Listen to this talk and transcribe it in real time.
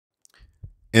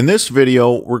In this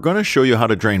video, we're going to show you how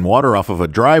to drain water off of a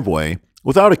driveway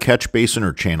without a catch basin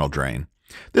or channel drain.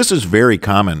 This is very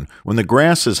common when the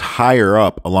grass is higher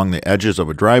up along the edges of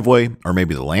a driveway, or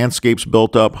maybe the landscape's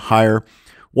built up higher.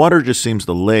 Water just seems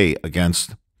to lay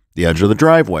against the edge of the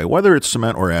driveway, whether it's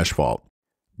cement or asphalt.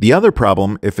 The other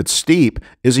problem, if it's steep,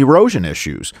 is erosion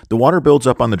issues. The water builds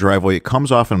up on the driveway, it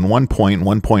comes off in one point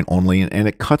only, and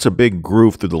it cuts a big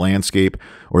groove through the landscape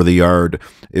or the yard.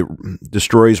 It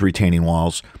destroys retaining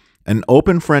walls. An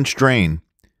open French drain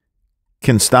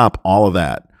can stop all of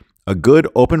that. A good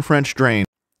open French drain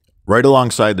right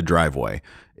alongside the driveway.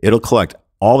 It'll collect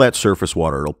all that surface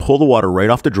water. It'll pull the water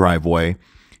right off the driveway,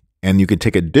 and you could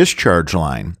take a discharge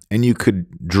line and you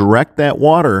could direct that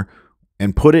water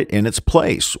and put it in its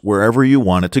place wherever you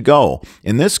want it to go.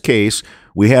 In this case,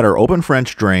 we had our open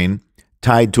French drain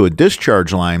tied to a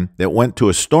discharge line that went to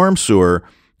a storm sewer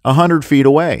 100 feet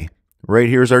away. Right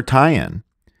here's our tie-in.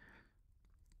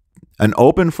 An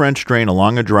open French drain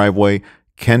along a driveway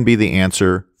can be the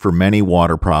answer for many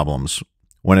water problems.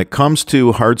 When it comes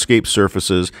to hardscape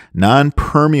surfaces,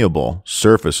 non-permeable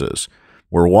surfaces,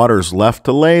 where water's left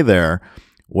to lay there,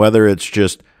 whether it's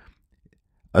just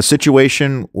a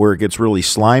situation where it gets really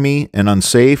slimy and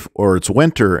unsafe, or it's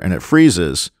winter and it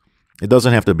freezes, it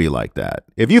doesn't have to be like that.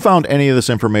 If you found any of this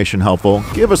information helpful,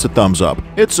 give us a thumbs up.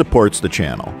 It supports the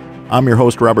channel. I'm your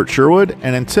host, Robert Sherwood,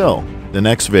 and until the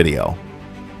next video.